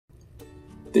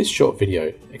This short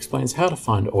video explains how to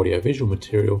find audiovisual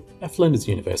material at Flinders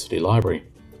University Library.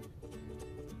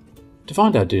 To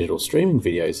find our digital streaming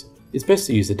videos, it's best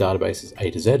to use the database's A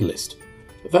to Z list,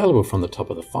 available from the top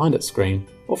of the Find It screen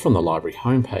or from the library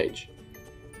homepage.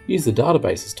 Use the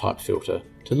Databases type filter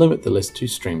to limit the list to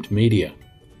streamed media.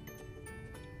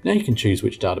 Now you can choose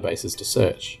which databases to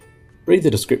search. Read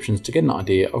the descriptions to get an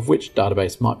idea of which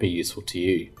database might be useful to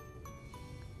you.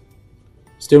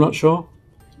 Still not sure?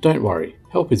 Don't worry,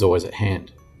 help is always at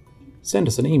hand. Send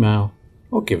us an email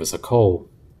or give us a call.